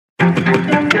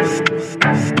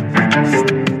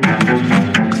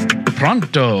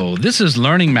Pronto. This is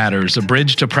Learning Matters, a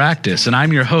bridge to practice, and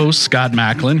I'm your host, Scott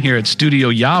Macklin, here at Studio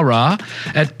Yara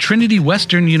at Trinity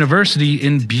Western University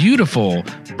in beautiful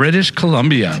British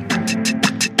Columbia.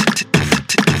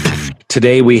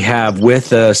 Today we have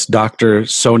with us Dr.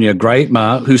 Sonia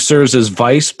Greitma, who serves as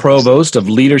Vice Provost of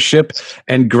Leadership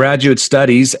and Graduate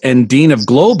Studies and Dean of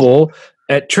Global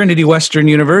at Trinity Western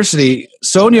University.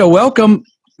 Sonia, welcome.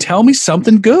 Tell me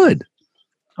something good.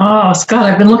 Oh, Scott,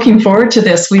 I've been looking forward to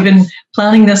this. We've been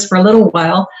planning this for a little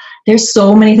while. There's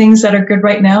so many things that are good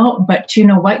right now, but you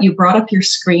know what? You brought up your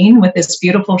screen with this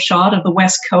beautiful shot of the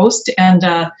West Coast and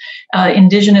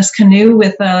Indigenous canoe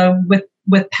with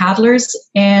paddlers,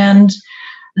 and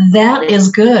that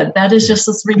is good. That is just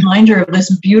this reminder of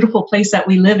this beautiful place that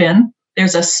we live in.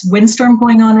 There's a windstorm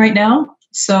going on right now,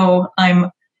 so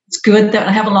it's good that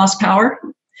I haven't lost power,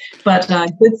 but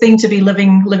good thing to be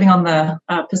living on the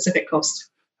Pacific Coast.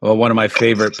 Well, one of my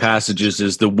favorite passages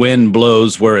is the wind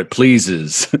blows where it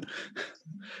pleases.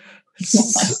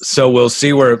 Yes. So we'll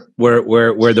see where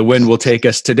the wind will take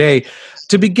us today.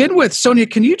 To begin with, Sonia,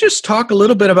 can you just talk a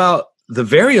little bit about the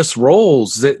various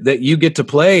roles that you get to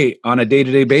play on a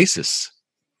day-to-day basis?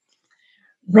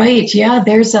 Right. Yeah.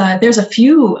 There's a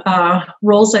few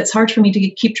roles that's hard for me to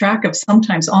keep track of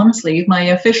sometimes, honestly. My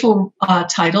official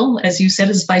title, as you said,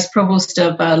 is Vice Provost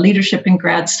of Leadership and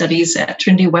Grad Studies at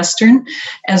Trinity Western,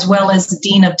 as well as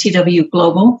Dean of TW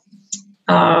Global.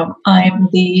 I'm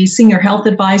the Senior Health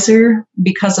Advisor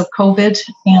because of COVID,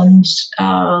 and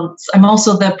I'm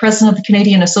also the President of the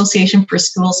Canadian Association for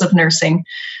Schools of Nursing.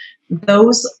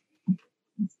 Those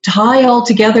tie all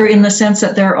together in the sense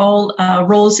that they're all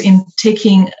roles in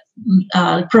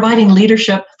providing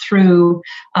leadership through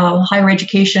higher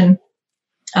education,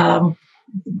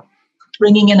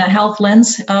 bringing in a health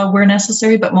lens where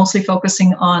necessary, but mostly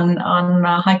focusing on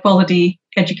high quality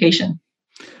education.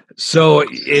 So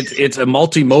it's a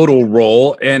multimodal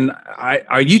role, and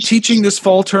are you teaching this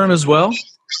fall term as well?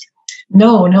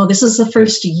 No, this is the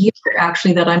first year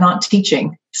actually that I'm not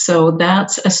teaching, so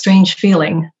that's a strange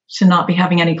feeling to not be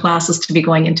having any classes to be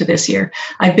going into this year.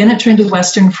 I've been at Trinity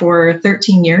Western for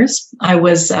 13 years. I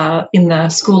was in the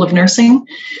School of Nursing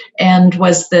and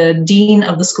was the Dean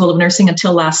of the School of Nursing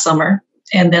until last summer.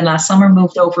 And then last summer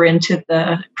moved over into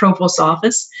the Provost's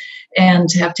office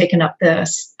and have taken up the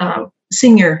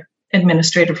senior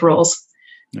administrative roles.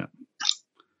 Yeah.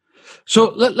 So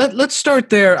let's start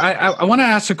there. I want to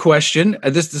ask a question.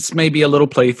 This may be a little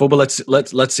playful, but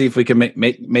let's see if we can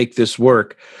make this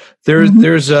work.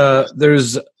 There's a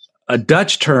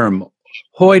Dutch term,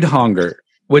 huidhonger,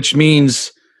 which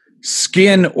means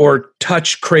skin or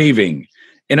touch craving,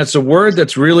 and it's a word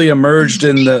that's really emerged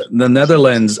in the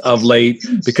Netherlands of late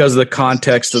because of the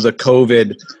context of the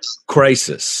COVID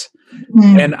crisis.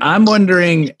 And I'm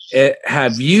wondering,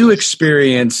 have you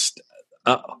experienced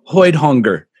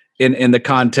huidhonger in the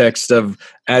context of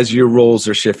as your roles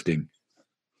are shifting?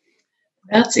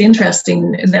 That's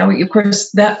interesting. Now, of course,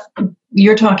 that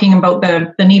you're talking about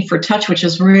the need for touch, which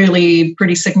is really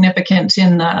pretty significant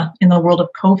in the world of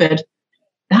COVID.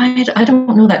 I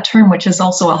don't know that term, which is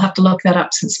also, I'll have to look that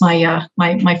up since my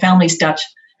family's Dutch.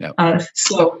 Yep. I'm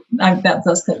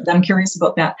curious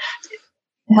about that.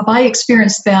 Have I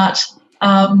experienced that?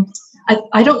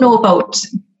 I don't know about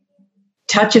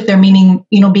touch, if they're meaning,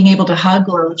 being able to hug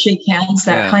or shake hands,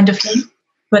 that kind of thing.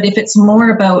 But if it's more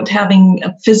about having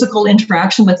a physical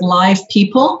interaction with live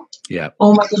people,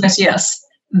 oh my goodness, yes.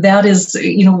 That is,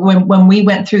 when we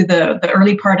went through the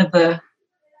early part of the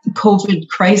COVID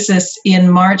crisis in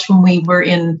March, when we were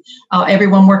in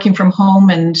everyone working from home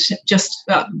and just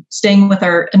staying with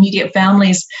our immediate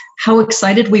families, how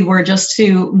excited we were just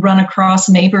to run across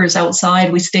neighbors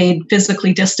outside. We stayed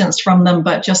physically distanced from them,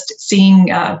 but just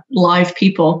seeing live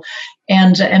people.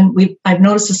 And I've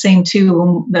noticed the same too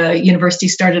when the university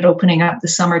started opening up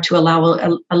this summer to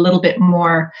allow a little bit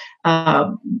more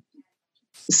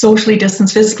socially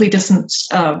distanced, physically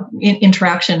distanced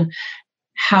interaction.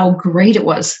 How great it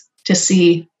was to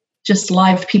see just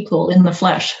live people in the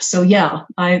flesh. So yeah,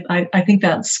 I think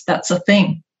that's a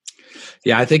thing.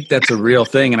 Yeah, I think that's a real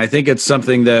thing. And I think it's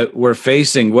something that we're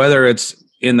facing, whether it's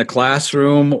in the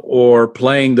classroom or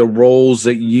playing the roles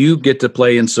that you get to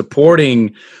play in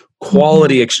supporting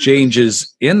quality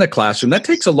exchanges in the classroom. That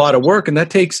takes a lot of work, and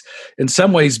that takes, in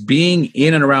some ways, being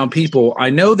in and around people. I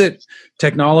know that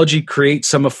technology creates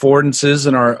some affordances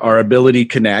in our ability to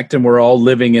connect, and we're all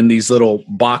living in these little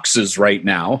boxes right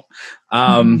now.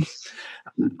 I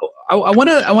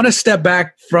want to step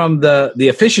back from the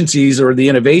efficiencies or the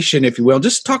innovation, if you will.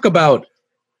 Just talk about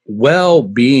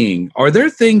well-being. Are there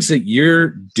things that you're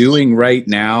doing right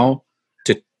now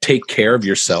take care of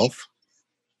yourself?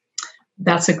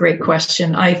 That's a great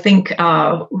question. I think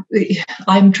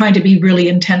I'm trying to be really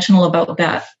intentional about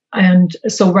that. And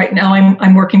so right now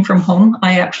I'm working from home.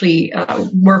 I actually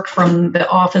work from the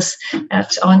office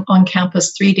on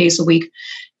campus 3 days a week.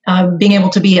 Being able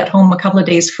to be at home a couple of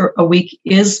days for a week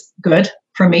is good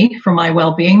for me, for my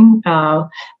well-being.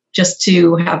 Just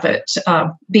to have it,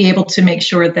 be able to make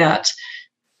sure that,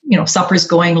 supper's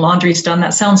going, laundry's done.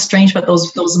 That sounds strange, but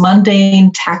those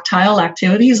mundane tactile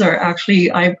activities are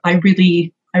actually, I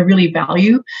really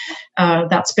value.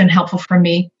 That's been helpful for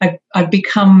me. I've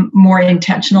become more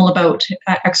intentional about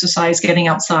exercise, getting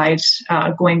outside,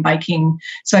 going biking.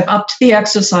 So I've upped the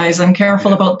exercise. I'm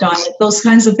careful about diet, those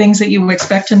kinds of things that you would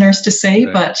expect a nurse to say,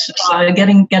 but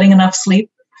getting enough sleep.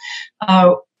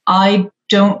 I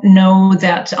don't know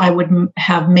that I would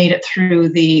have made it through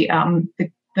the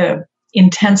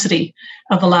intensity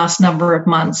of the last number of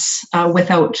months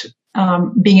without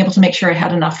being able to make sure I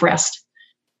had enough rest.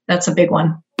 That's a big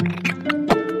one.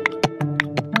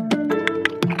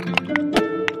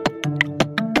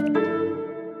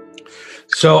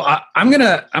 So I'm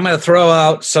gonna throw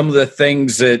out some of the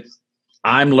things that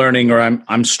I'm learning or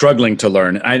I'm struggling to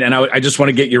learn, and I just want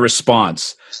to get your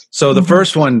response. So the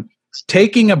first one,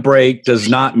 taking a break does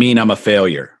not mean I'm a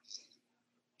failure.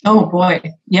 Oh boy,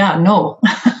 yeah, no.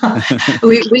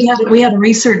 we had a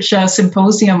research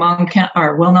symposium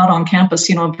not on campus,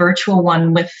 a virtual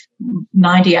one with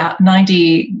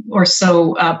 90 or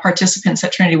so participants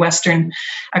at Trinity Western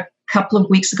a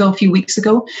few weeks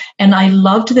ago, and I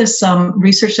loved this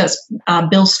research that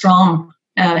Bill Strom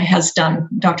has done,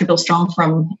 Dr. Bill Strom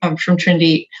from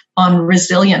Trinity, on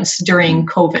resilience during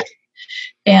COVID,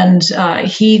 and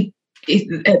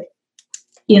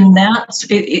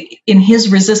in his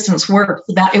resistance work,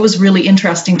 that it was really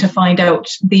interesting to find out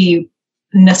the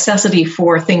necessity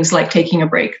for things like taking a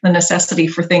break, the necessity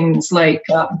for things like,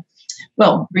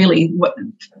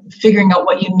 figuring out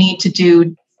what you need to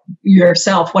do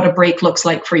yourself, what a break looks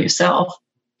like for yourself.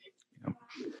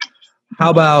 How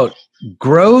about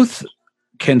growth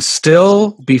can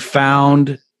still be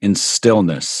found in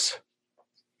stillness?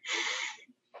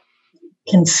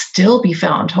 Can still be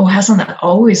found. Oh, hasn't that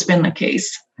always been the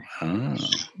case? Oh.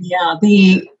 Yeah,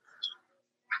 the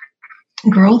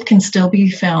growth can still be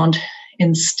found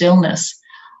in stillness.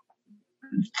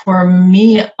 For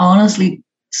me, honestly,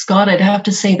 Scott, I'd have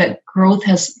to say that growth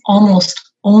has almost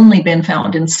only been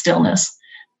found in stillness,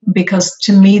 because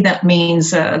to me that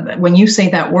means when you say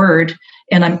that word,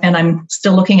 and I'm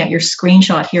still looking at your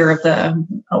screenshot here of the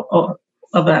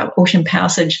Ocean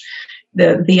Passage.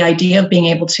 The idea of being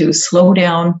able to slow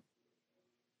down,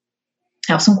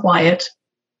 have some quiet,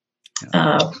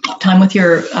 time with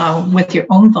your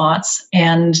own thoughts.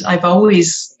 And I've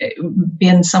always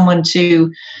been someone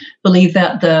to believe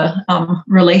that the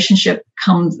relationship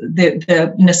comes,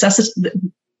 the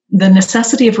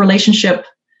necessity of relationship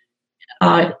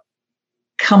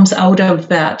comes out of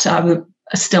that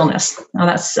stillness. Now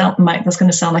that's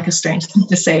going to sound like a strange thing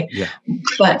to say,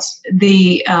 but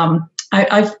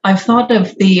I've thought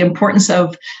of the importance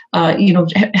of,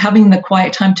 having the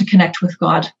quiet time to connect with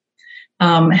God,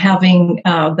 having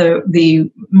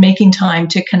the making time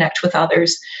to connect with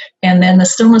others, and then the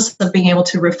stillness of being able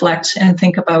to reflect and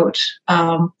think about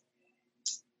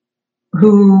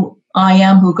who I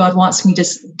am, who God wants me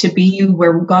to be,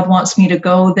 where God wants me to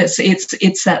go.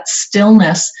 It's that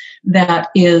stillness that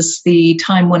is the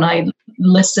time when I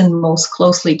listen most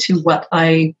closely to what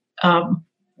I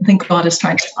think God is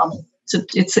trying to tell me. So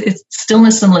it's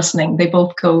stillness and listening. They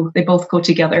both go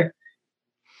together.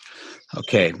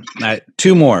 Okay,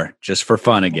 two more just for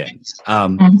fun again.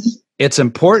 It's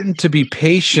important to be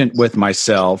patient with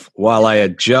myself while I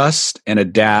adjust and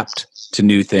adapt to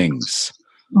new things.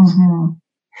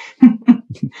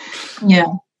 Yeah.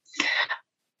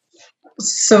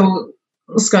 So,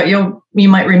 Scott, you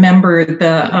might remember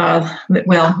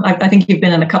I think you've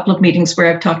been in a couple of meetings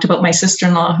where I've talked about my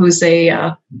sister-in-law, who's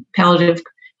a palliative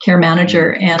care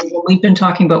manager, and we've been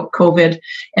talking about COVID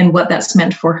and what that's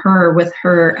meant for her with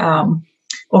her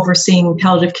overseeing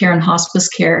palliative care and hospice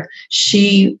care.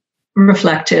 She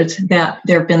reflected that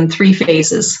there have been 3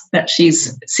 phases that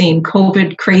she's seen: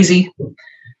 COVID crazy,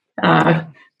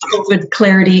 COVID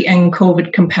clarity, and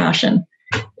COVID compassion.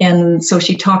 And so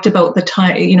she talked about the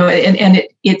time, and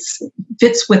it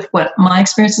fits with what my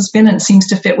experience has been, and it seems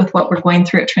to fit with what we're going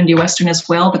through at Trinity Western as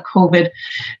well. The COVID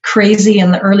crazy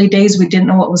in the early days, we didn't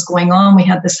know what was going on. We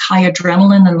had this high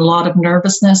adrenaline and a lot of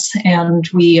nervousness, and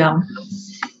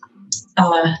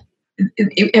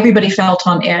everybody felt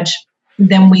on edge.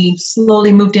 then we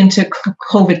slowly moved into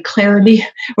COVID clarity,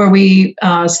 where we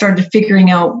started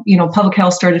figuring out, public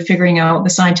health started figuring out, the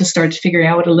scientists started figuring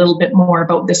out a little bit more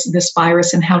about this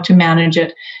virus and how to manage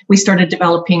it. We started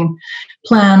developing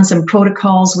plans and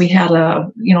protocols. We had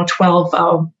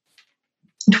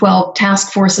 12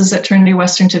 task forces at Trinity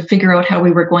Western to figure out how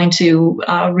we were going to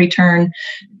return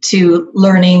to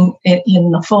learning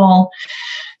in the fall.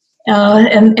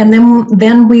 And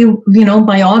then we,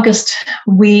 by August,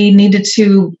 we needed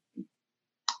to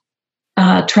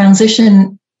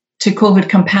transition to COVID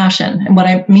compassion. And what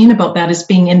I mean about that is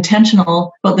being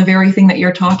intentional about the very thing that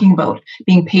you're talking about,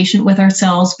 being patient with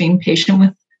ourselves, being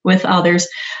patient with others,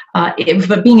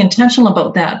 but being intentional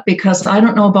about that, because I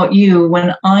don't know about you,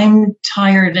 when I'm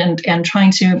tired and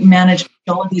trying to manage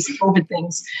all of these COVID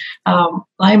things,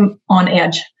 I'm on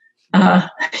edge.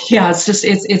 It's just,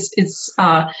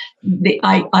 I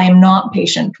am not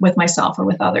patient with myself or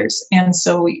with others. And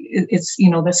so it's,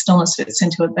 the stillness fits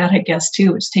into that, I guess,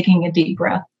 too. It's taking a deep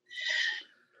breath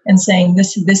and saying,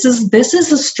 this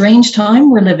is a strange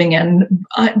time we're living in.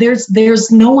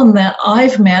 There's no one that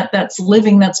I've met that's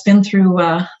been through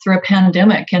a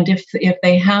pandemic. And if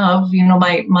they have,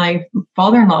 my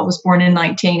father-in-law was born in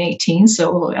 1918.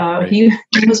 So right. He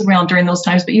was around during those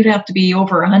times, but you'd have to be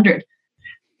over 100.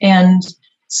 And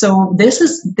so this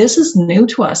is new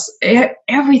to us.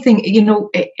 Everything,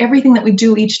 everything that we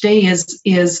do each day is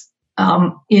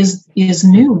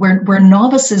new. We're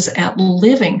novices at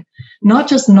living, not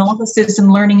just novices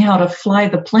in learning how to fly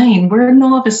the plane. We're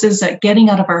novices at getting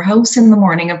out of our house in the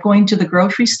morning, of going to the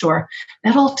grocery store.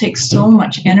 That all takes so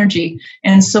much energy.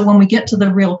 And so when we get to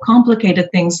the real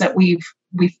complicated things that we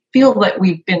feel that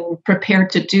we've been prepared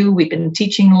to do, we've been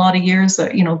teaching a lot of years,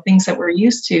 things that we're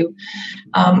used to,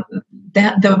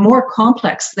 that the more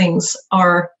complex things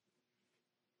are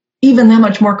even that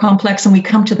much more complex, and we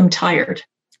come to them tired.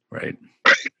 Right.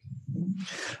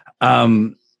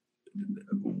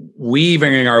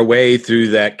 Weaving our way through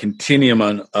that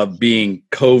continuum of being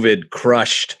COVID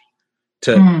crushed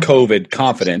to COVID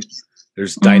confident,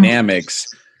 there's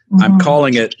dynamics. I'm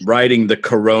calling it riding the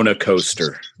Corona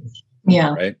coaster.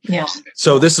 Yeah. Right. Yeah.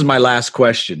 So this is my last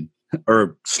question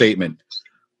or statement.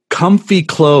 Comfy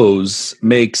clothes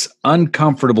makes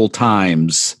uncomfortable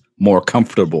times more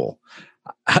comfortable.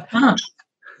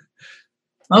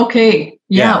 Okay.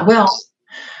 Yeah. Well,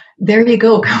 there you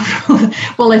go.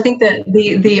 Well, I think that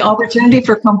the opportunity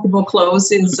for comfortable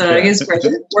clothes is great.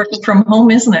 Working from home,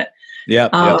 isn't it?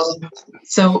 Yeah.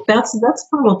 So that's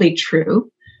probably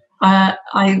true.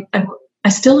 I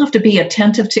still have to be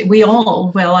attentive to.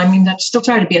 I still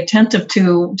try to be attentive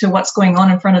to what's going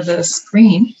on in front of the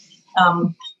screen.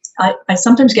 I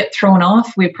sometimes get thrown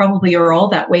off. We probably are all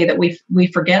that way, that we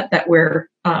forget that we're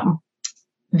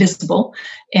visible,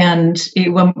 and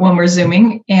when we're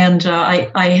Zooming. And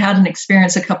I had an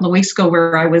experience a couple of weeks ago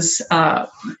where I was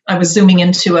Zooming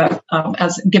into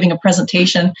as giving a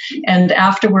presentation, and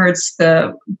afterwards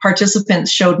the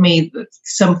participants showed me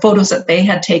some photos that they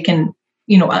had taken,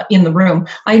 in the room.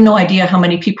 I had no idea how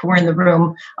many people were in the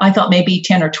room. I thought maybe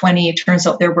 10 or 20. It turns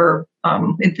out there were.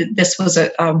 This was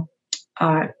a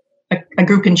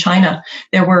group in China.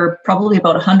 There were probably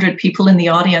about 100 people in the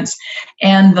audience,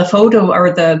 and the photo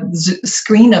or the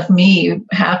screen of me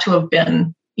had to have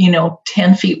been,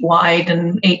 10 feet wide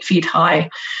and 8 feet high.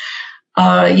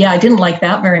 I didn't like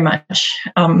that very much.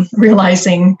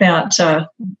 Realizing that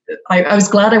I was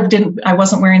glad I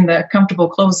wasn't wearing the comfortable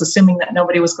clothes, assuming that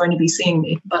nobody was going to be seeing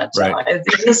me. But right.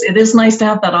 It is nice to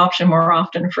have that option more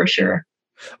often, for sure.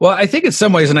 Well, I think in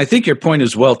some ways, and I think your point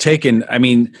is well taken. I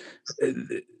mean,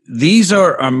 these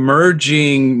are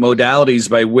emerging modalities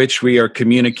by which we are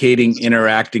communicating,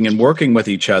 interacting, and working with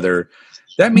each other.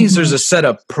 That means there's a set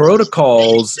of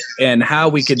protocols and how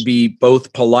we could be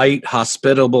both polite,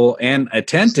 hospitable, and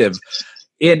attentive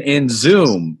in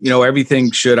Zoom.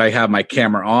 Everything. Should I have my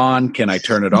camera on? Can I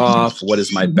turn it off? What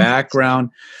is my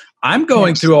background? I'm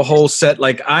going through a whole set.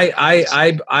 Like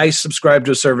I subscribe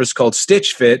to a service called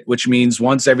Stitch Fit, which means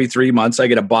once every 3 months I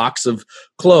get a box of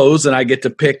clothes and I get to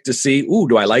pick to see,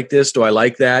 do I like this? Do I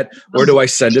like that? Or do I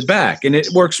send it back? And it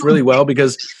works really well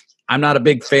because I'm not a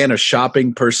big fan of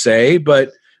shopping per se,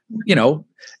 but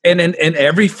and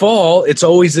every fall it's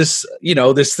always this,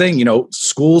 this thing,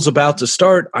 school's about to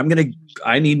start.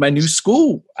 I need my new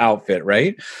school outfit.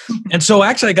 Right. And so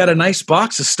actually I got a nice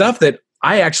box of stuff that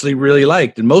I actually really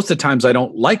liked. And most of the times I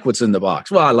don't like what's in the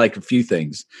box. Well, I like a few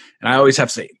things. And I always have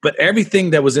to say, but everything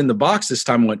that was in the box this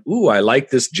time went, I like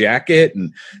this jacket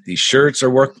and these shirts are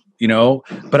worth,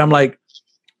 but I'm like,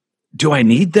 do I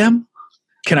need them?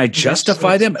 can I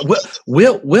justify them?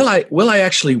 Will I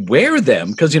actually wear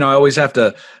them? Because, I always have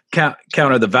to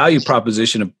counter the value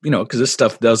proposition of, because this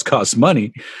stuff does cost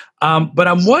money. But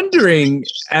I'm wondering,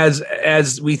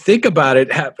 as we think about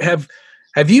it, have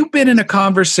you been in a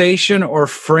conversation or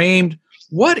framed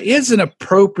what is an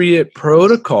appropriate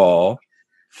protocol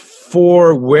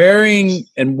for wearing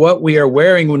and what we are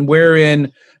wearing when we're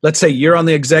in, let's say you're on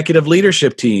the executive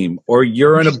leadership team, or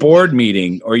you're in a board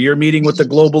meeting, or you're meeting with the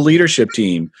global leadership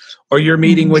team, or you're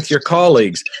meeting with your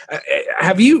colleagues.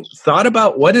 Have you thought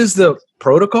about what is the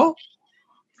protocol?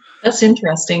 That's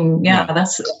interesting. Yeah.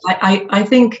 I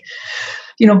think,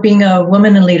 being a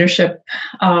woman in leadership,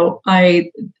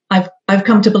 I've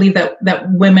come to believe that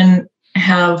women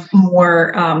have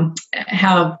more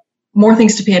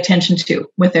things to pay attention to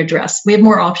with their dress. We have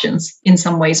more options in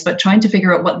some ways, but trying to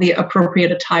figure out what the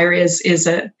appropriate attire is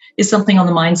something on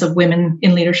the minds of women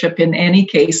in leadership in any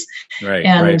case. Right.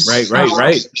 Yeah.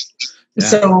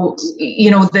 So,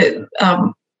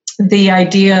 the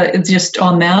idea is just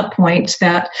on that point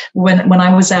that when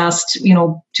I was asked,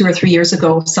 2 or 3 years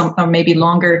ago, or maybe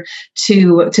longer,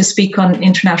 to speak on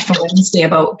International Women's Day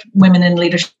about women in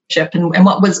leadership and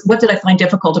what did I find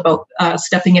difficult about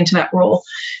stepping into that role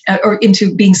or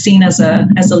into being seen as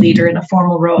a leader in a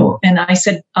formal role, and I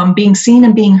said being seen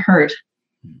and being heard.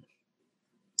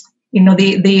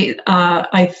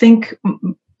 I think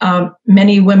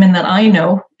many women that I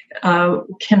know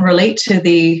can relate to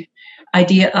the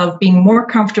idea of being more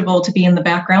comfortable to be in the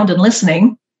background and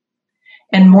listening,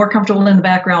 and more comfortable in the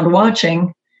background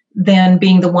watching than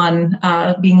being the one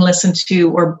being listened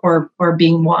to or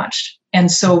being watched.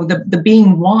 And so the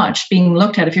being watched, being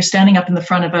looked at, if you're standing up in the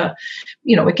front of it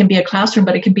can be a classroom,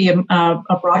 but it can be a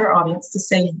broader audience, to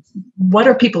say, what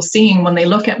are people seeing when they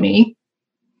look at me,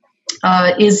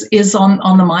 is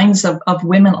on the minds of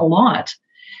women a lot.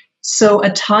 So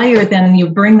attire, then you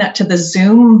bring that to the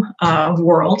Zoom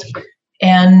world.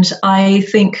 And I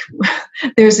think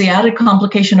there's the added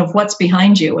complication of what's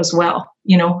behind you as well.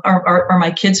 Are my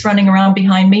kids running around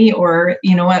behind me, or,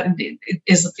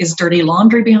 is dirty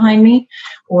laundry behind me?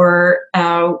 Or,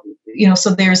 so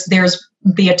there's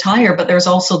the attire, but there's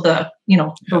also the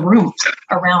room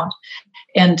around.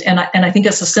 And I think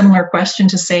it's a similar question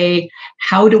to say,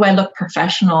 how do I look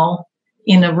professional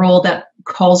in a role that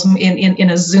calls me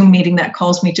in a Zoom meeting that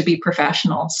calls me to be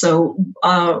professional? So,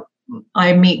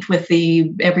 I meet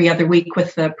every other week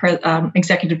with the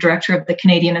executive director of the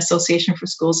Canadian Association for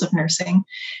Schools of Nursing.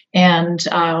 And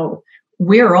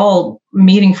we're all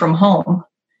meeting from home,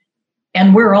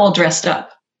 and we're all dressed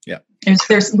up. Yeah.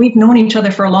 We've known each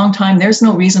other for a long time. There's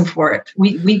no reason for it.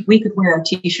 We could wear our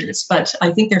t-shirts, but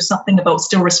I think there's something about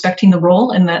still respecting the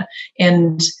role and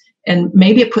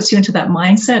maybe it puts you into that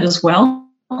mindset as well.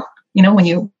 When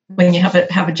you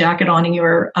have a jacket on and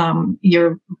you're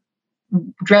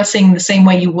dressing the same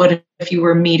way you would if you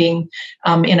were meeting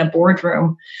in a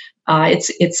boardroom.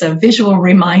 It's a visual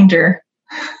reminder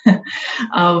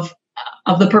of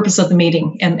the purpose of the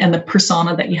meeting and the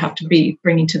persona that you have to be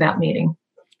bringing to that meeting.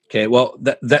 Okay, well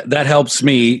that helps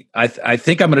me. I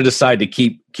think I'm going to decide to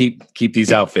keep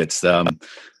these outfits. I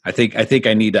think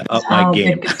I need to up my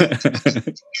game.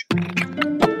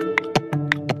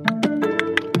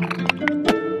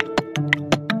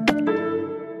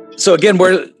 So again,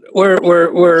 we're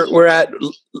at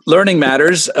Learning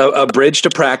Matters, a bridge to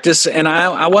practice, and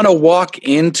I want to walk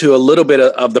into a little bit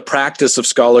of the practice of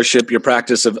scholarship, your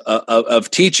practice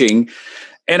of teaching,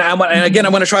 and I want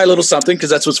to try a little something, because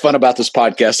that's what's fun about this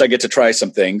podcast. I get to try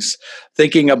some things,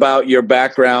 thinking about your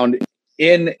background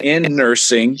in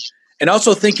nursing, and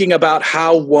also thinking about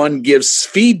how one gives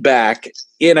feedback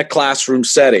in a classroom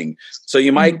setting. So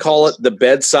you might call it the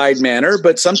bedside manner,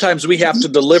 but sometimes we have to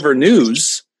deliver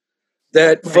news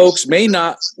that folks may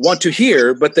not want to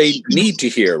hear, but they need to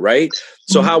hear, right?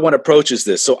 So how one approaches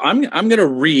this. So I'm going to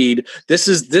read. This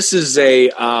is a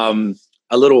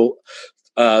little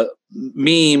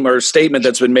meme or statement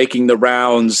that's been making the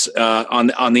rounds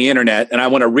on the internet, and I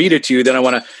want to read it to you. Then I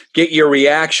want to get your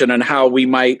reaction on how we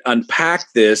might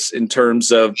unpack this in terms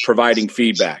of providing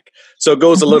feedback. So it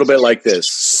goes a little bit like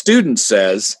this. Student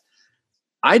says,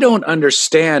 "I don't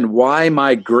understand why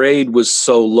my grade was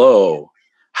so low.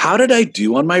 How did I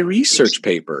do on my research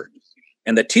paper?"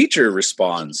 And the teacher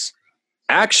responds,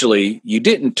 "Actually, you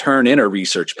didn't turn in a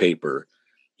research paper.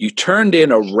 You turned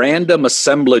in a random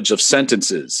assemblage of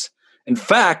sentences. In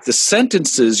fact, the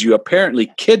sentences you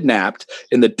apparently kidnapped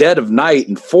in the dead of night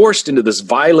and forced into this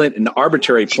violent and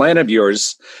arbitrary plan of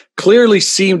yours clearly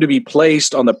seem to be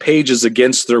placed on the pages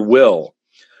against their will.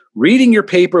 Reading your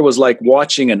paper was like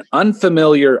watching an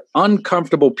unfamiliar,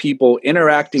 uncomfortable people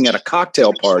interacting at a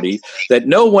cocktail party that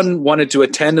no one wanted to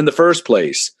attend in the first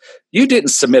place. You didn't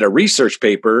submit a research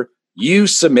paper. You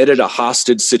submitted a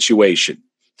hostage situation.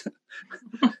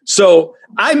 So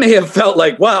I may have felt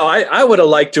like, wow, I would have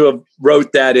liked to have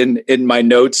wrote that in my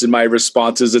notes and my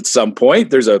responses at some point.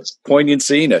 There's a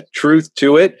poignancy and a truth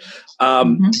to it.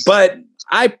 But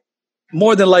I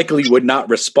more than likely would not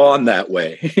respond that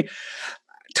way.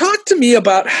 Talk to me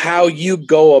about how you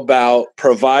go about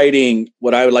providing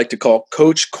what I would like to call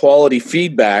coach quality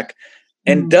feedback.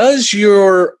 And does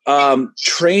your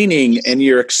training and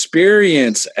your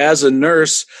experience as a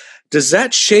nurse, does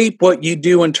that shape what you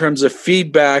do in terms of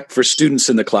feedback for students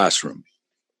in the classroom?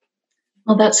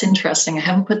 Well, that's interesting. I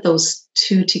haven't put those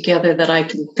two together that I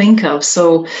can think of.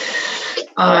 So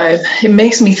it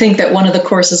makes me think that one of the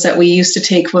courses that we used to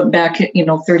take went back,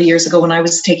 30 years ago when I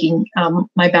was taking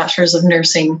my bachelor's of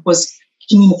nursing was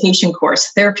communication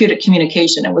course, therapeutic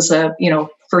communication. It was a,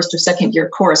 first or second year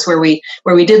course where we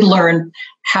did learn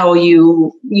how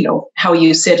you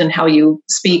sit and how you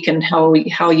speak and how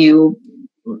you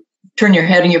turn your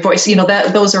head and your voice,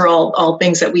 that those are all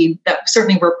things that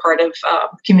certainly were part of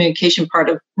communication, part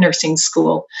of nursing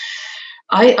school.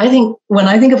 I think when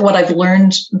I think of what I've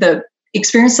learned, the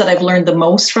experience that I've learned the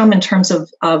most from in terms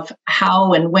of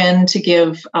how and when to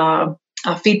give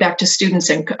feedback to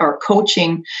students and our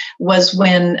coaching was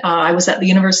when I was at the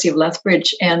University of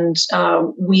Lethbridge, and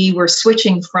we were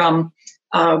switching from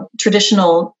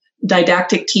traditional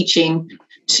didactic teaching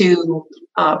to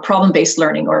problem-based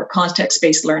learning or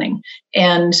context-based learning.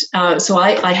 And so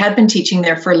I had been teaching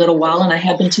there for a little while, and I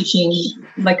had been teaching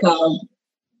like a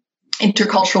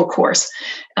intercultural course,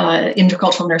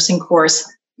 intercultural nursing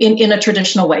course in a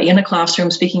traditional way, in a classroom,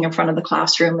 speaking in front of the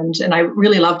classroom. And I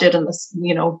really loved it. And this,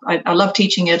 I love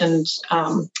teaching it. And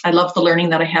I love the learning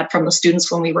that I had from the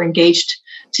students when we were engaged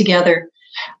together.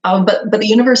 But the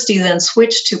university then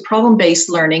switched to problem-based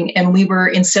learning, and we were,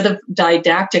 instead of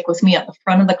didactic with me at the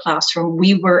front of the classroom,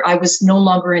 I was no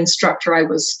longer instructor, I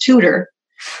was tutor,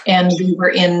 and we were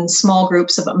in small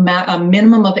groups of a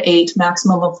minimum of 8,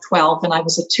 maximum of 12, and I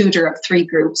was a tutor of 3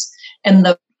 groups. And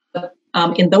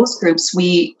in those groups,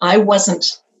 I wasn't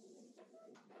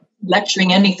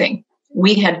lecturing anything.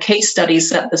 We had case studies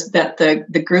that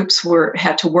the groups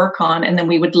had to work on, and then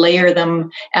we would layer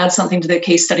them, add something to the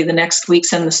case study the next week,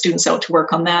 send the students out to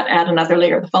work on that, add another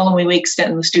layer the following week,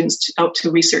 send the students out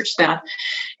to research that.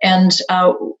 And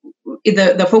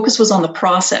the focus was on the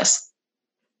process.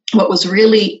 What was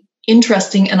really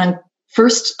interesting and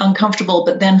first uncomfortable,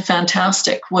 but then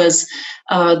fantastic was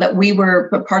that we were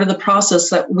part of the process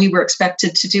that we were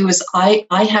expected to do is I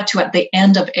had to, at the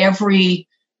end of every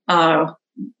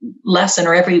lesson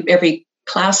or every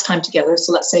class time together,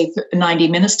 so let's say 90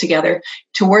 minutes together,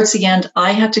 towards the end,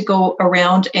 I had to go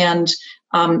around and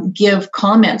give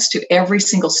comments to every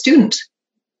single student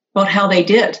about how they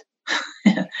did.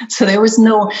 So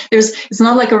it's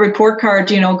not like a report card,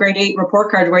 grade 8 report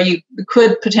card where you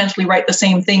could potentially write the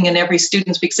same thing in every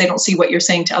student because they don't see what you're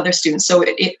saying to other students. So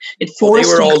it forced.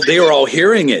 They were all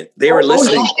hearing it. They were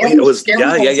listening.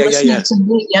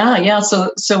 Yeah.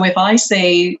 So if I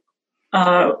say,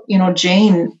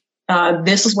 Jane,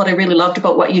 this is what I really loved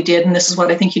about what you did, and this is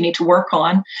what I think you need to work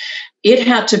on. It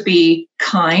had to be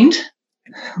kind.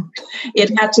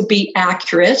 It had to be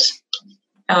accurate.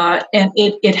 And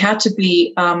it had to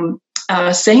be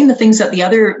saying the things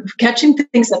catching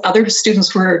things that other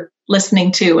students were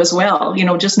listening to as well.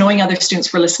 Just knowing other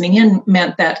students were listening in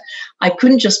meant that I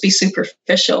couldn't just be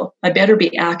superficial. I better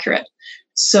be accurate.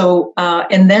 So,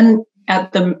 and then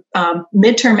at the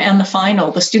midterm and the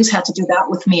final, the students had to do that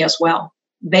with me as well.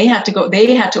 They had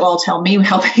to all tell me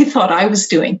how they thought I was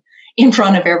doing in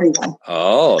front of everyone.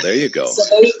 Oh, there you go. So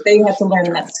they had to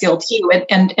learn that skill too.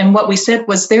 And what we said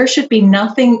was there should be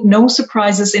no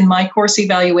surprises in my course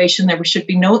evaluation. There should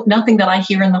be nothing that I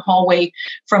hear in the hallway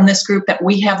from this group that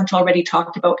we haven't already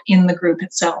talked about in the group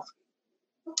itself.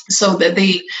 So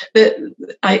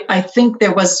I think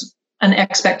there was an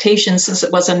expectation, since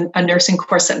it was a nursing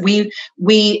course, that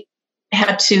we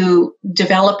had to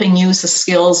develop and use the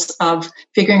skills of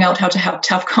figuring out how to have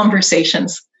tough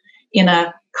conversations in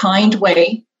a kind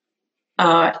way,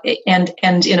 and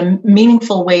in a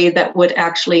meaningful way that would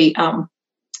actually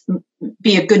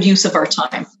be a good use of our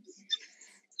time.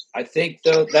 I think,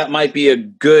 though, that might be a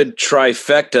good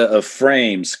trifecta of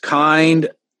frames: kind,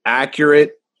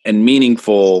 accurate, and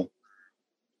meaningful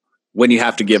when you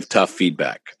have to give tough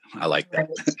feedback. I like that.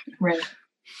 Right.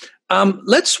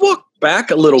 Let's walk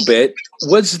back a little bit.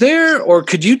 Was there, or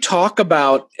could you talk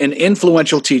about an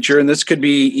influential teacher, and this could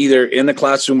be either in the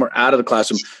classroom or out of the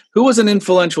classroom, who was an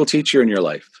influential teacher in your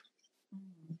life?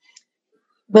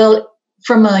 Well,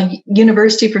 from a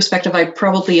university perspective, I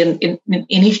probably in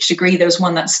each degree, there's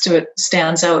one that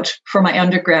stands out. For my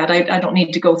undergrad, I don't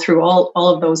need to go through all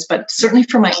of those, but certainly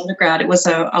for my undergrad, it was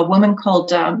a woman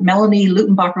called Melanie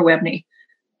Lutenbacher-Webney.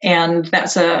 And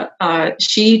that's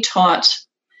she taught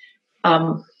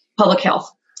public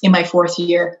health in my fourth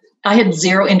year. I had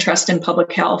zero interest in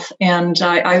public health, and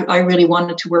I really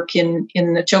wanted to work in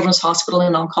the Children's Hospital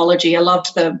in oncology. I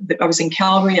loved I was in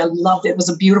Calgary. I loved it. It was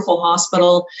a beautiful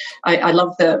hospital. I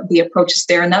loved the approaches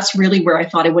there, and that's really where I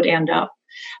thought I would end up.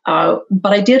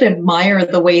 But I did admire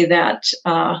the way that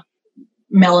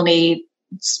Melanie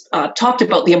talked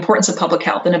about the importance of public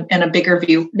health in a bigger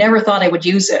view. Never thought I would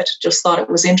use it, just thought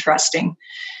it was interesting.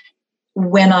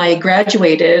 When I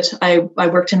graduated, I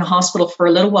worked in a hospital for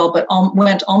a little while, but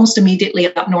went almost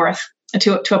immediately up north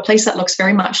to a place that looks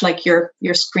very much like your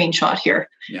screenshot here,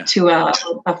 to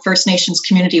a First Nations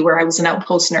community where I was an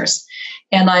outpost nurse.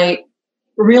 And I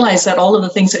realized that all of the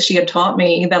things that she had taught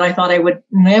me that I thought I would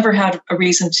never have a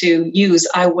reason to use,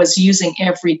 I was using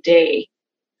every day.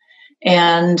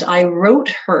 And I wrote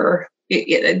her,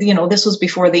 this was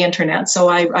before the internet. So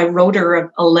I wrote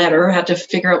her a letter, had to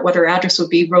figure out what her address would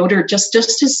be, wrote her just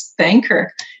to thank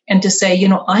her and to say,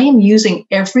 I am using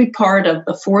every part of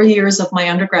the 4 years of my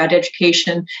undergrad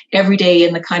education every day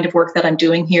in the kind of work that I'm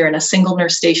doing here in a single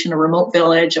nurse station, a remote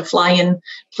village, a fly-in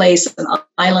place, an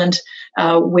island,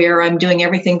 where I'm doing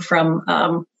everything from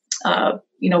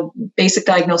basic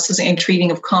diagnosis and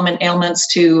treating of common ailments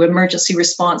to emergency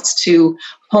response to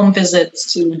home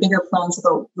visits to bigger plans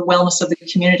about the wellness of the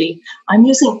community. I'm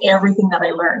using everything that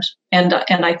I learned, and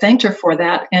I thanked her for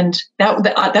that. And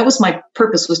that was my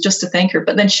purpose, was just to thank her.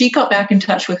 But then she got back in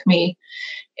touch with me,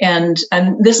 and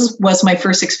this was my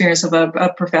first experience of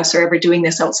a professor ever doing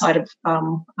this outside of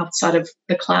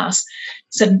the class.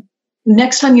 Said,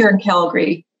 next time you're in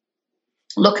Calgary,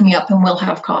 look me up and we'll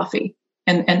have coffee.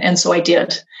 And so I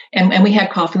did. And we had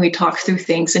coffee and we talked through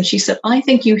things. And she said, I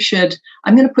think you should,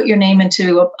 I'm going to put your name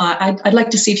into, I'd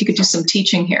like to see if you could do some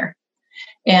teaching here.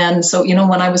 And so,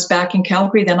 when I was back in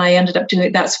Calgary, then I ended up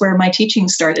doing, that's where my teaching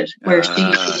started, where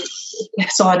she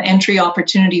saw an entry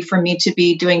opportunity for me to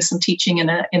be doing some teaching in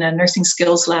a nursing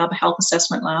skills lab, a health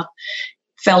assessment lab.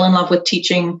 Fell in love with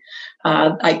teaching.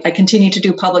 I continued to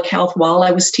do public health while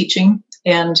I was teaching.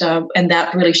 And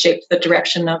that really shaped the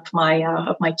direction of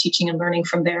my teaching and learning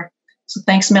from there. So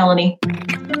thanks, Melanie.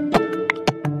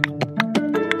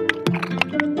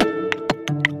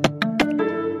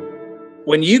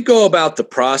 When you go about the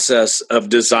process of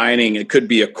designing, it could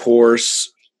be a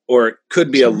course or it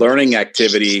could be a learning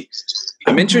activity.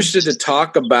 I'm interested to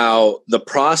talk about the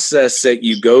process that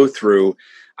you go through.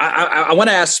 I want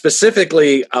to ask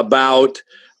specifically about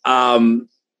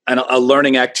a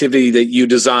learning activity that you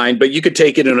designed, but you could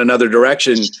take it in another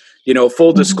direction.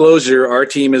 Full disclosure, our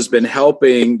team has been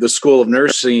helping the School of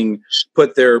Nursing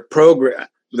put their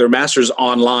master's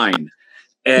online,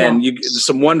 and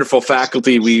some wonderful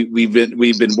faculty we've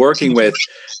been working with.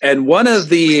 And one of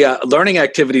the learning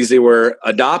activities they were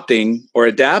adapting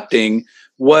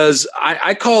was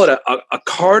I call it a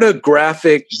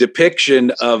cartographic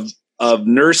depiction of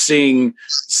nursing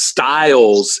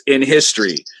styles in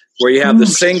history, where you have the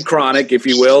synchronic, if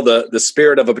you will, the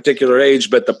spirit of a particular age,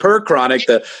 but the perchronic,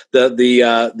 the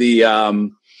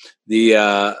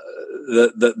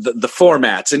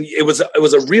formats. And it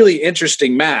was a really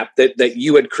interesting map that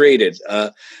you had created.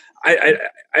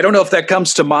 I don't know if that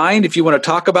comes to mind, if you want to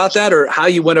talk about that, or how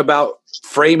you went about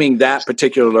framing that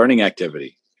particular learning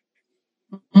activity.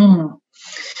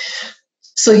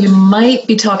 So you might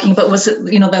be talking about, was it,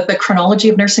 the chronology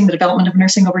of nursing, the development of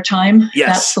nursing over time?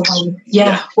 Yes. That's the one.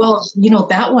 Yeah. Well,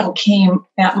 that one came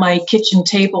at my kitchen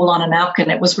table on a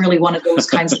napkin. It was really one of those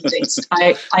kinds of things.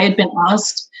 I had been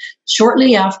asked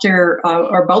shortly after,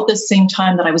 or about the same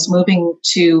time that I was moving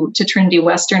to Trinity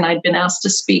Western, I'd been asked to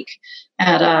speak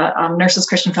at a Nurses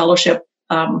Christian Fellowship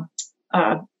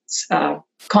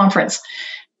conference.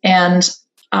 And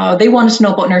they wanted to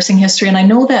know about nursing history. And I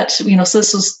know that, so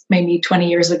this was maybe 20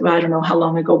 years ago, I don't know how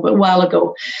long ago, but a while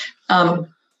ago,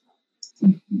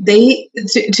 they,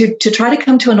 to try to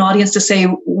come to an audience to say,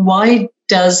 why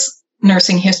does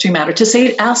nursing history matter?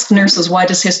 Ask nurses, why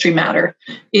does history matter?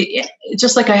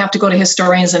 Just like I have to go to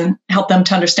historians and help them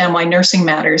to understand why nursing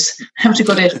matters, I have to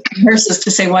go to nurses to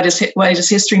say, why does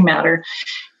history matter?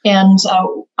 And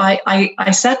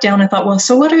I sat down and thought, well,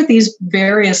 so what are these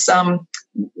various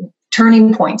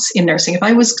turning points in nursing. If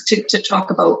I was to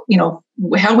talk about,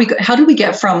 how do we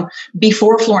get from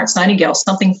before Florence Nightingale,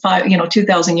 something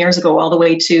 2,000 years ago, all the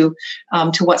way to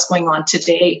what's going on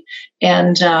today.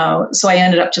 And so I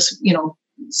ended up just,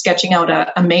 sketching out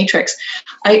a matrix.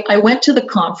 I went to the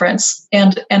conference,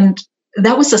 and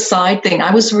that was a side thing.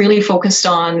 I was really focused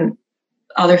on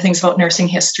other things about nursing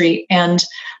history. And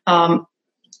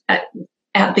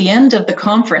at the end of the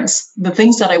conference, the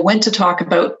things that I went to talk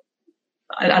about,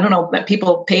 I don't know that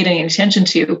people paid any attention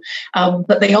to,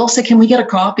 but they all said, "Can we get a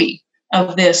copy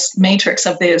of this matrix,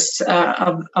 of this,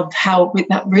 of how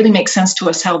that really makes sense to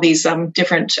us? How these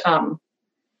different,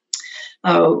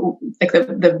 like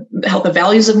how the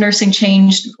values of nursing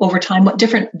changed over time? What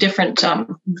different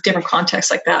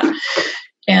contexts like that?"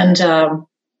 And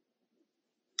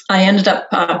I ended up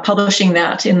publishing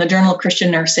that in the Journal of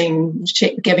Christian Nursing,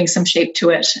 giving some shape to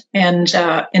it. And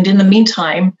in the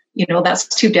meantime, that's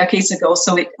 2 decades ago.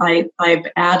 So I've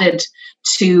added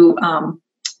two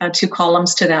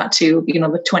columns to that, to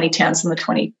the 2010s and the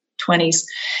 2020s.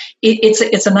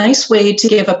 It's a nice way to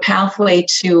give a pathway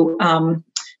to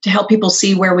help people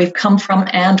see where we've come from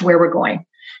and where we're going.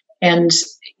 And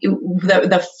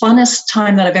the funnest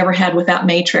time that I've ever had with that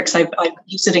matrix, I've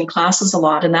used it in classes a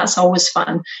lot, and that's always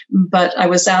fun. But I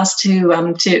was asked to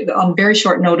on very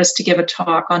short notice to give a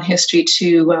talk on history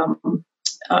to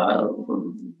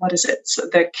So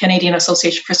the Canadian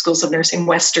Association for Schools of Nursing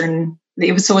Western.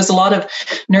 It was a lot of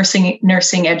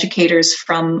nursing educators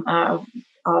from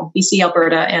BC,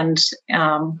 Alberta, and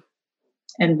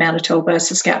Manitoba,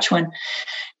 Saskatchewan.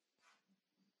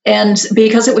 And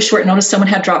because it was short notice, someone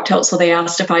had dropped out, so they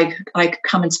asked if I could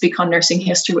come and speak on nursing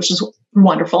history, which is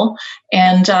wonderful.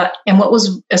 And what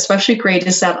was especially great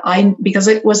is that because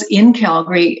it was in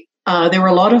Calgary, there were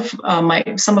a lot of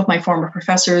some of my former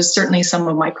professors, certainly some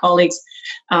of my colleagues,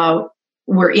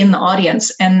 were in the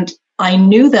audience, and I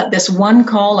knew that this one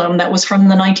column that was from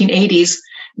the 1980s,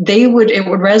 it would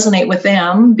resonate with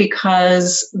them,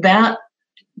 because that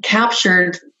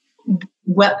captured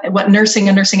what nursing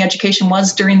and nursing education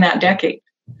was during that decade.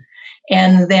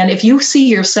 And then if you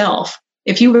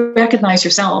recognize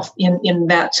yourself in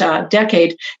that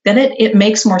decade, then it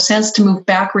makes more sense to move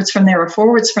backwards from there or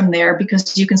forwards from there,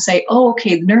 because you can say, oh,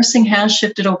 okay, nursing has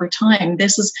shifted over time.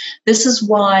 This is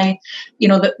why,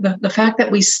 the fact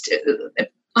that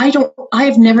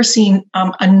I've never seen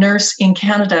a nurse in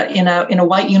Canada in a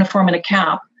white uniform and a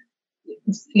cap,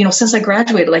 since I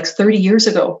graduated like 30 years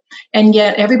ago. And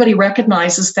yet everybody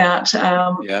recognizes that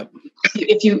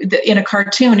if you, in a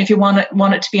cartoon, if you want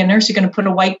it to be a nurse, you're going to put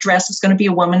a white dress, it's going to be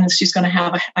a woman, and she's going to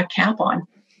have a cap on.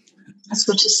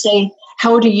 So to say,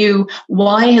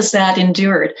 why has that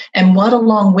endured? And what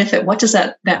along with it, what does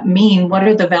that mean? What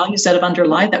are the values that have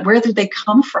underlied that? Where did they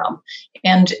come from?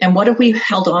 And what have we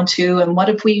held on to? And what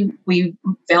have we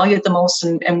valued the most?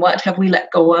 And what have we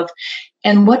let go of?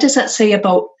 And what does that say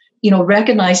about,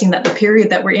 recognizing that the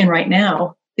period that we're in right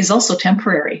now is also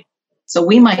temporary? So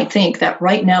we might think that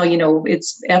right now,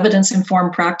 it's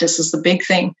evidence-informed practice is the big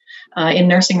thing in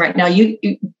nursing right now.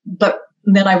 But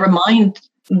then I remind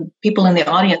people in the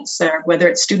audience, whether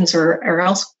it's students or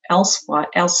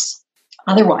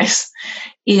otherwise,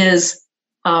 is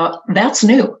that's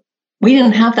new. We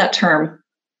didn't have that term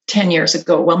 10 years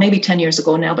ago. Well, maybe 10 years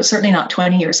ago now, but certainly not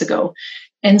 20 years ago.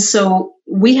 And so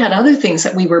we had other things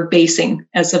that we were basing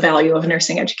as the value of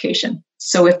nursing education.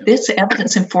 So if this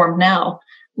evidence informed now,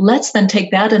 let's then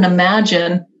take that and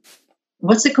imagine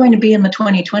what's it going to be in the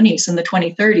 2020s and the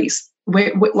 2030s.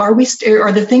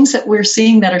 Are the things that we're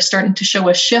seeing that are starting to show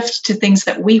a shift to things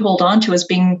that we hold on to as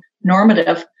being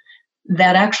normative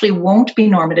that actually won't be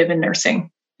normative in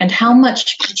nursing? And how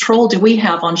much control do we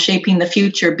have on shaping the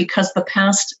future, because the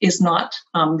past is not,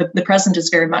 the present is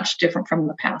very much different from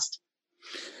the past.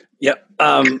 Yeah.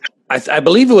 I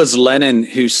believe it was Lenin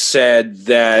who said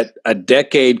that a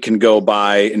decade can go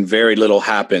by and very little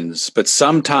happens, but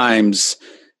sometimes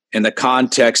in the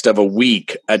context of a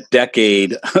week, a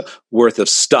decade worth of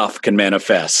stuff can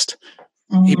manifest.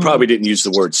 Mm-hmm. He probably didn't use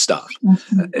the word stuff.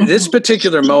 Mm-hmm. This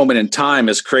particular moment in time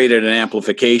has created an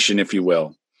amplification, if you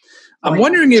will. I'm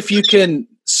wondering if you can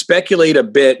speculate a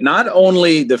bit, not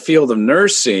only the field of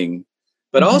nursing,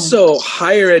 but also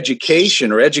higher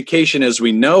education, or education as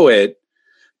we know it,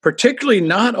 particularly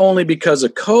not only because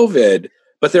of COVID,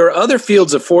 but there are other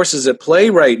fields of forces at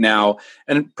play right now,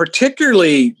 and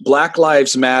particularly Black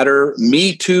Lives Matter,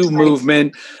 Me Too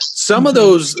movement, some of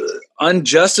those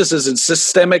injustices and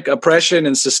systemic oppression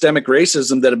and systemic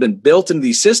racism that have been built into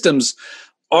these systems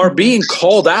are being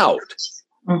called out.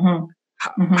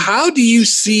 How do you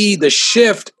see the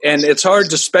shift? And it's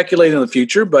hard to speculate in the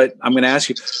future, but I'm going to ask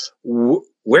you,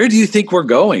 Where do you think we're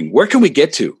going? Where can we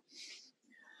get to?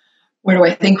 Where do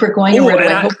I think we're going? Or where do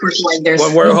I hope we're going?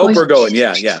 Where I hope we're going.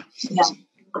 Yeah.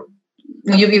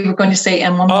 You were going to say,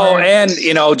 and one more. Oh, and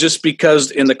just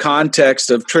because in the context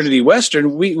of Trinity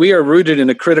Western, we are rooted in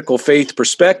a critical faith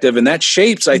perspective, and that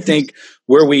shapes, I think,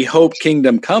 where we hope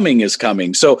kingdom coming is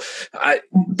coming. So,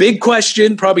 big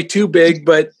question, probably too big,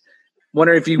 but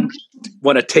wonder if you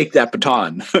want to take that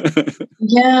baton.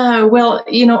 Yeah, well,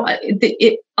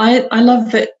 I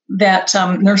love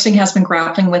that nursing has been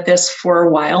grappling with this for a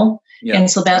while. Yeah.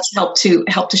 And so that's helped to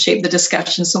shape the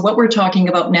discussion. So what we're talking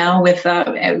about now with,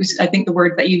 I think the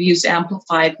word that you used,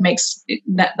 amplified, makes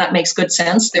good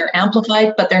sense. They're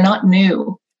amplified, but they're not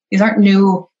new. These aren't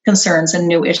new concerns and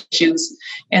new issues.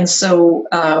 And so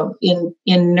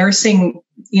in nursing,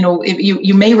 if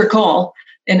you may recall,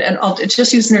 and I'll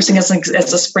just use nursing as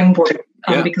a springboard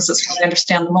because it's what I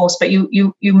understand the most. But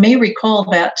you may recall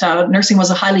that nursing was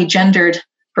a highly gendered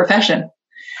profession.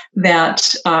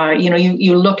 That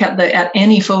you look at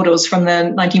any photos from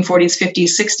the 1940s,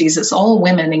 50s, 60s, it's all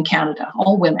women in Canada,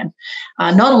 all women.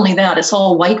 Not only that, it's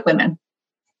all white women.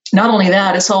 Not only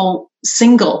that, it's all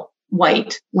single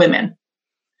white women.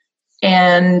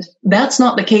 And that's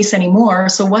not the case anymore.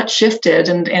 So what shifted,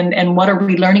 and what are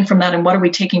we learning from that, and what are we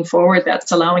taking forward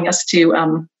that's allowing us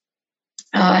to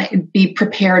be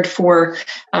prepared for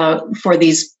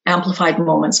these amplified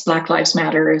moments? Black Lives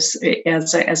Matter as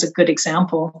a good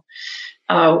example.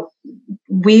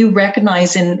 We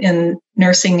recognize in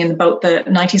nursing in about the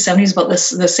 1970s, about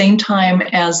the same time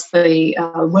as the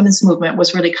women's movement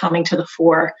was really coming to the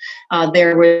fore.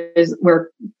 There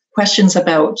were questions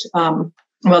about.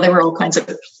 There were all kinds of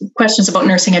questions about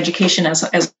nursing education as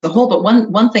a whole. But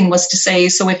one thing was to say,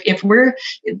 so if we're,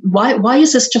 why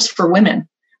is this just for women?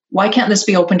 Why can't this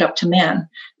be opened up to men?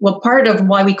 Well, part of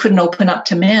why we couldn't open up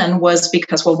to men was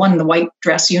because, well, one, the white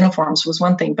dress uniforms was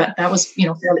one thing, but that was,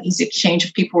 fairly easy to change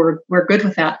if people were good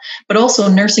with that. But also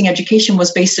nursing education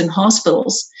was based in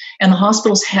hospitals, and the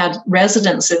hospitals had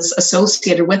residences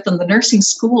associated with them. The nursing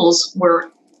schools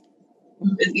were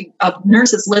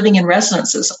nurses living in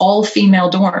residences, all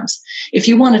female dorms. If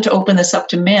you wanted to open this up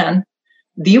to men,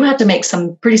 you had to make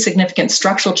some pretty significant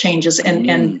structural changes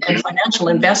and financial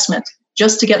investment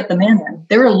just to get the men in.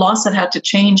 There were laws that had to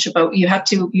change about you had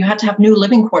to have new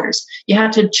living quarters. You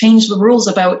had to change the rules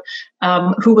about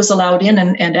who was allowed in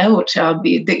and out.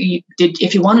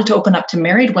 If you wanted to open up to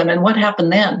married women, what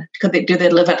happened then? Do they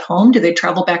live at home? Do they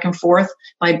travel back and forth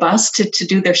by bus to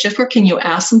do their shift work? Can you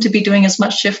ask them to be doing as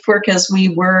much shift work as we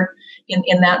were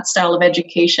in that style of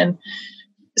education?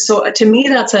 So to me,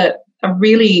 that's a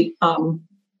really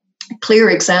clear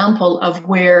example of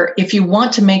where, if you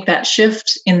want to make that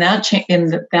shift in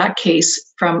that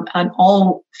case from an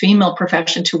all-female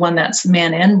profession to one that's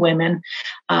men and women,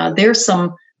 there's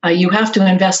some. You have to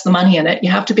invest the money in it. You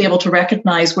have to be able to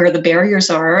recognize where the barriers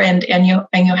are, and you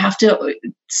have to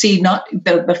see not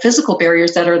the physical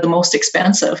barriers that are the most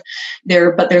expensive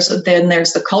there, but there's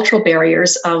the cultural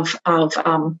barriers of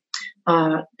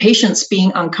patients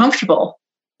being uncomfortable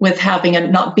with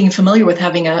not being familiar with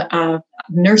having a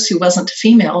nurse who wasn't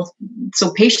female.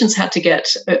 So patients had to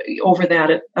get over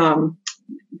that,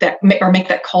 make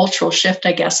that cultural shift,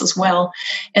 I guess, as well.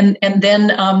 And then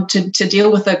to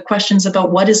deal with the questions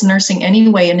about what is nursing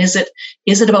anyway, and is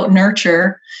it about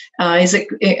nurture? Is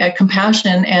it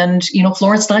compassion? And,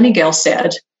 Florence Nightingale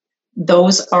said,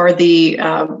 those are the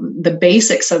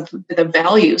basics of the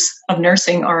values of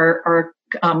nursing are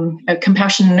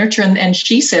compassion and nurture. And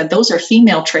she said those are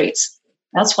female traits.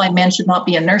 That's why men should not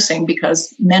be in nursing,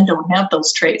 because men don't have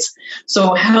those traits.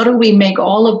 So how do we make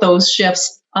all of those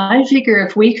shifts? I figure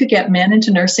if we could get men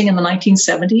into nursing in the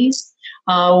 1970s,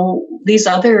 these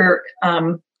other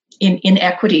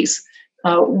inequities,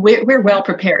 we're well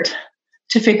prepared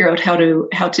to figure out how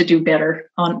to do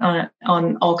better on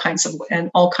all kinds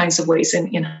of ways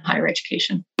in higher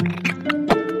education.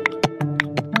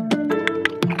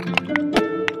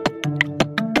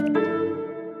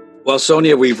 Well,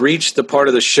 Sonia, we've reached the part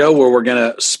of the show where we're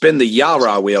going to spin the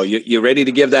Yara wheel. You ready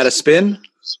to give that a spin?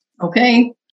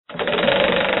 Okay.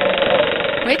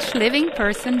 Which living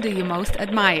person do you most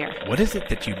admire? What is it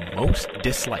that you most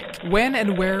dislike? When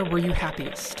and where were you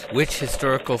happiest? Which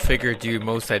historical figure do you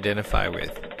most identify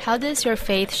with? How does your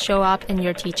faith show up in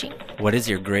your teaching? What is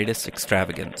your greatest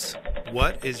extravagance?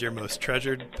 What is your most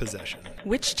treasured possession?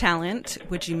 Which talent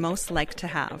would you most like to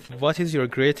have? What is your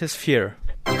greatest fear?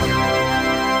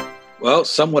 Well,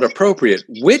 somewhat appropriate.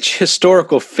 Which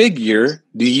historical figure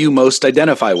do you most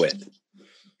identify with?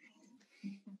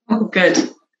 Oh, good.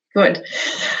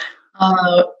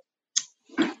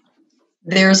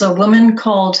 There's a woman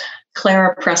called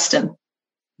Clara Preston,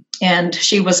 And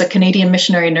she was a Canadian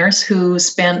missionary nurse who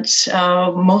spent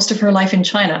most of her life in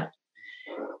China.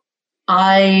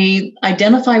 I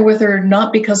identify with her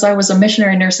not because I was a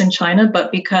missionary nurse in China, but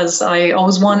because I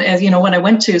always wanted, as you know, when I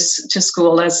went to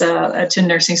school to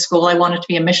nursing school, I wanted to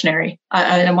be a missionary.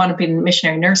 I wanted to be a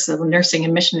missionary nurse. So nursing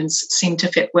and missions seemed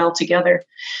to fit well together.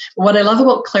 What I love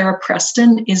about Clara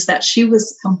Preston is that she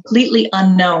was completely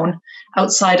unknown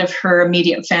outside of her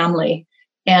immediate family.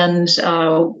 And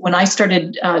when I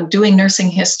started doing nursing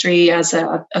history as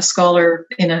a scholar,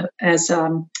 as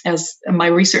my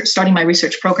research, starting my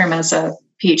research program as a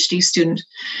PhD student,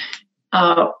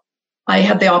 I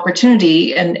had the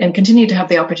opportunity and continue to have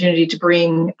the opportunity to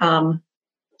bring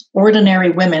ordinary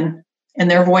women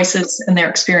and their voices and their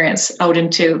experience out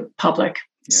into public.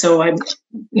 Yeah. So I'm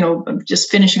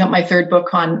just finishing up my third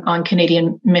book on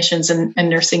Canadian missions and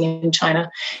nursing in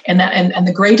China. And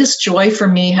the greatest joy for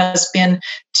me has been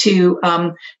to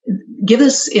give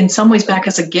this in some ways back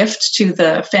as a gift to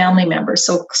the family members.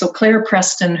 So Clara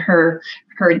Preston, her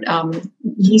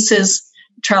nieces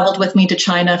traveled with me to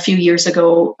China a few years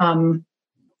ago.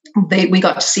 We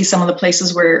got to see some of the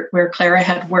places where Clara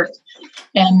had worked.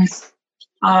 And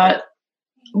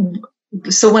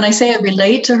so when I say I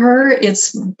relate to her,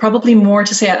 it's probably more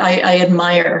to say I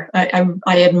admire.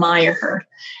 I admire her,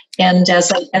 and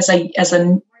as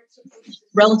a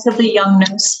relatively young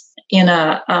nurse in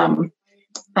a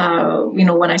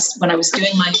when I was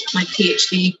doing my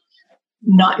PhD,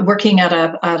 not working at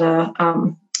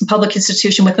a public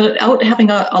institution without having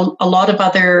a lot of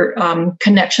other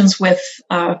connections with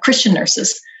Christian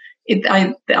nurses.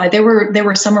 There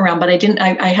were some around, but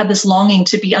I had this longing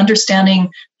to be understanding.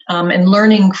 And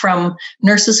learning from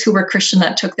nurses who were Christian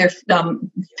that took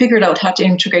figured out how to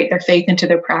integrate their faith into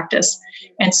their practice.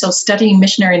 And so studying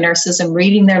missionary nurses and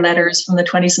reading their letters from the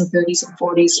 20s and 30s and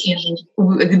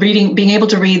 40s, being able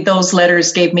to read those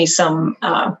letters gave me some,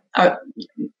 a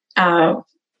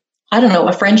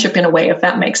friendship in a way, if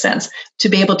that makes sense, to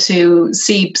be able to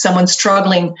see someone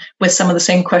struggling with some of the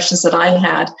same questions that I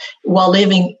had while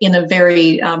living in a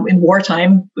very, in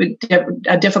wartime,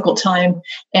 a difficult time,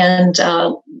 and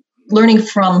learning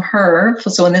from her.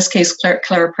 So in this case,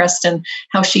 Clara Preston,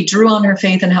 how she drew on her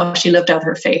faith and how she lived out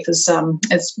her faith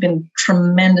has been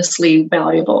tremendously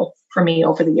valuable for me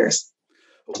over the years.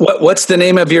 What's the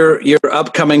name of your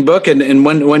upcoming book, and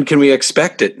when can we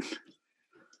expect it?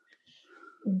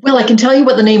 Well, I can tell you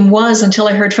what the name was until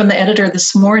I heard from the editor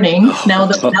this morning. Now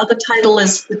the title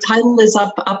is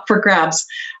up for grabs.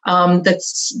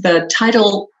 That's the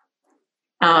title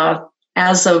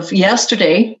as of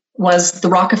yesterday was The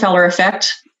Rockefeller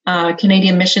Effect,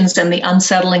 Canadian Missions and the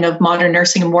Unsettling of Modern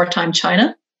Nursing in Wartime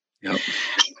China. Yep.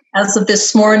 As of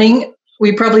this morning,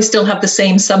 we probably still have the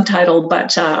same subtitle,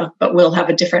 but we'll have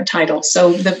a different title.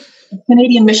 So the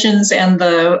Canadian Missions and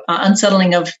the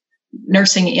Unsettling of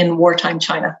Nursing in Wartime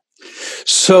China.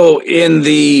 So in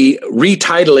the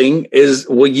retitling,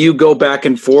 will you go back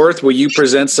and forth? Will you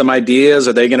present some ideas?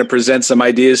 Are they going to present some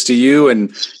ideas to you, and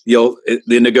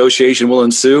the negotiation will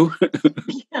ensue?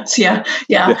 Yes,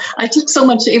 yeah. I took so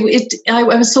much. I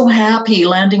was so happy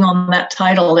landing on that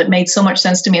title. It made so much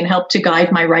sense to me and helped to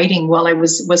guide my writing while I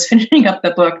was finishing up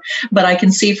the book. But I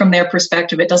can see from their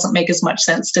perspective, it doesn't make as much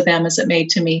sense to them as it made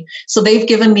to me. So they've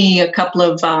given me a couple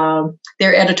of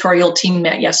their editorial team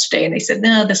met yesterday, and they said,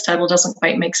 "No, this title doesn't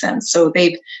quite make sense." So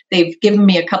they've given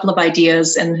me a couple of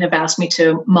ideas and have asked me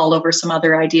to mull over some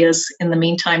other ideas in the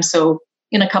meantime. So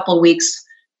in a couple of weeks,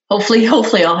 hopefully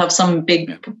I'll have some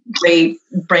big gray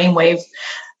brainwave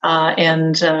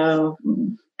and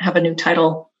have a new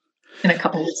title in a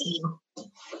couple of weeks.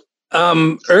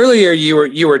 Earlier,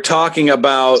 you were talking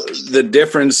about the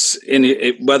difference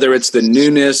in whether it's the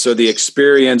newness or the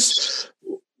experience.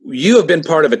 You have been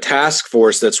part of a task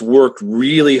force that's worked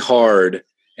really hard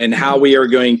and how we are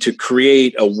going to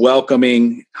create a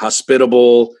welcoming,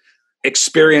 hospitable,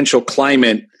 experiential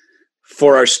climate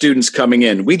for our students coming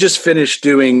in. We just finished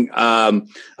doing a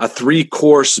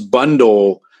 3-course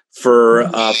bundle for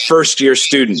first-year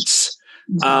students.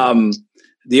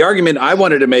 The argument I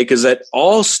wanted to make is that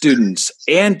all students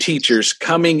and teachers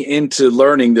coming into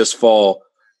learning this fall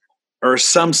are, in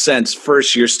some sense,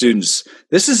 first-year students.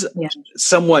 This is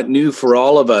somewhat new for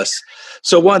all of us.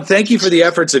 So, one, thank you for the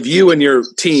efforts of you and your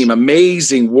team.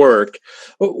 Amazing work.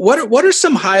 What are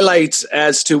some highlights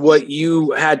as to what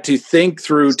you had to think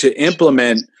through to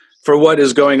implement for what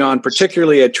is going on,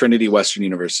 particularly at Trinity Western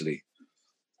University?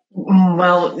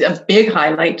 Well, a big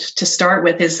highlight to start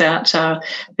with is that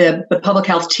the public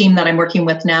health team that I'm working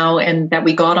with now and that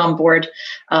we got on board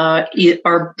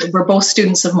we're both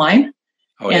students of mine.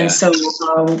 And so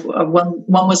one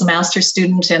was a master's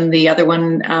student, and the other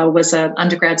one was an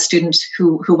undergrad student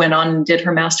who went on and did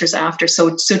her master's after.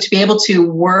 So to be able to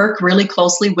work really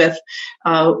closely with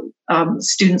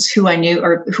students who I knew,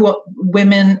 or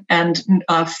women and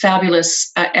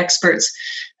fabulous experts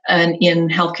and in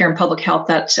healthcare and public health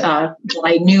that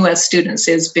I knew as students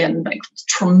has been like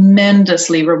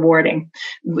tremendously rewarding.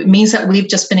 It means that we've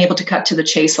just been able to cut to the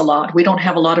chase a lot. We don't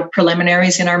have a lot of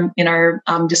preliminaries in our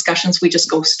discussions. We just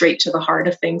go straight to the heart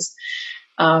of things.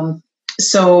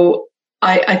 So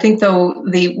I think though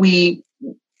we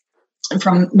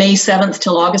from May 7th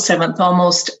till August 7th,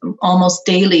 almost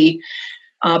daily,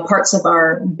 parts of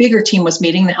our bigger team was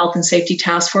meeting, the Health and Safety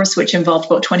Task Force, which involved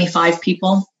about 25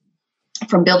 people.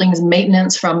 From buildings and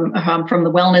maintenance, from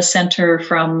the wellness center,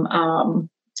 from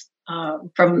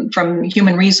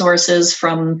human resources,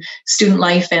 from student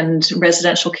life and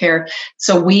residential care.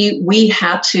 So we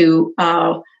had to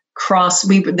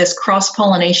this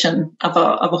cross-pollination of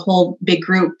a whole big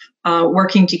group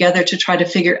working together to try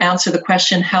to answer the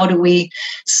question: how do we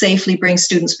safely bring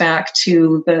students back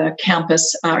to the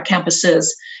campuses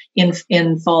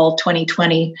in fall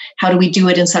 2020? How do we do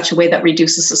it in such a way that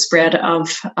reduces the spread of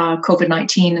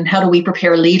COVID-19? And how do we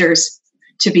prepare leaders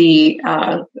to be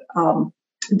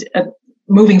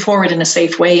moving forward in a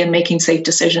safe way and making safe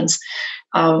decisions?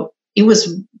 It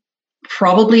was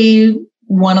probably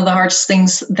one of the hardest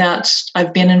things that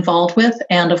I've been involved with.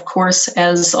 And of course,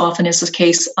 as often is the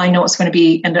case, I know it's going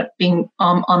to end up being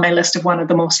on my list of one of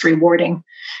the most rewarding.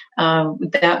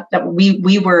 That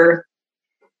we were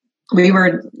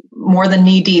more than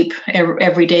knee deep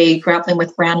every day, grappling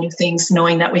with brand new things,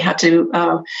 knowing that we had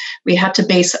to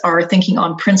base our thinking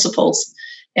on principles,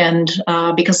 and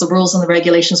because the rules and the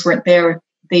regulations weren't there,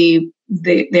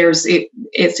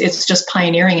 it's just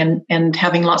pioneering and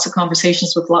having lots of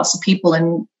conversations with lots of people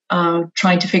and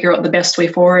trying to figure out the best way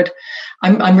forward.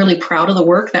 I'm really proud of the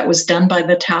work that was done by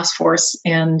the task force,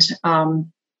 and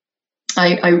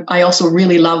I also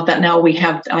really love that now I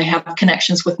have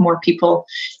connections with more people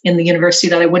in the university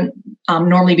that I wouldn't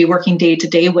normally be working day to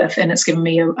day with, and it's given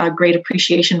me a great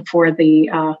appreciation for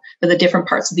the different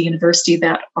parts of the university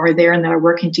that are there and that are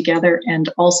working together, and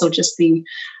also just the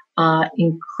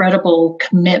incredible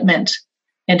commitment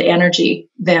and energy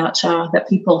that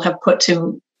people have put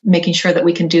to making sure that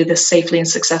we can do this safely and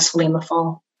successfully in the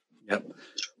fall. Yep.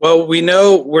 Well, we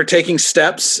know we're taking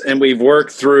steps, and we've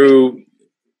worked through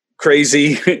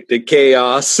crazy to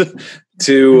chaos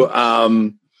to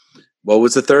what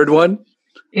was the third one?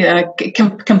 Yeah,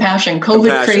 compassion.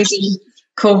 COVID crazy,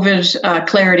 COVID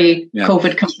clarity, yeah.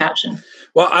 COVID compassion.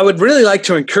 Well, I would really like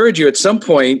to encourage you at some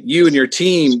point, you and your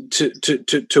team,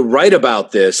 to write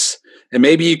about this, and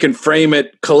maybe you can frame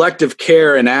it: collective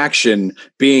care and action,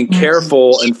 being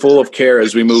careful and full of care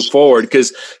as we move forward.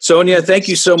 Because Sonia, thank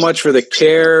you so much for the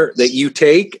care that you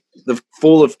take, the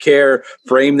full of care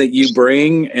frame that you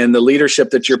bring, and the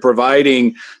leadership that you're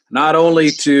providing, not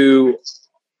only to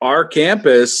our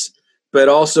campus, but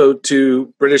also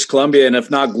to British Columbia, and if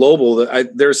not global.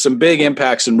 There's some big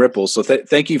impacts and ripples. So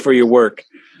thank you for your work.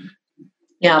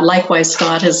 Yeah, likewise,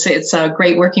 Scott. It's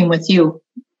great working with you.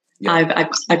 Yeah.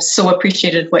 I've so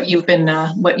appreciated what you've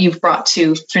brought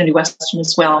to Trinity Western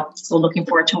as well. So looking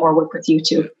forward to more work with you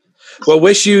too. Well,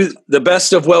 wish you the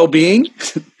best of well-being.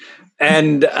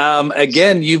 And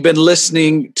again, you've been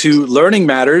listening to Learning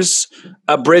Matters,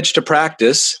 a bridge to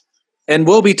practice, and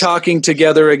we'll be talking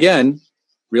together again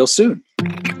real soon.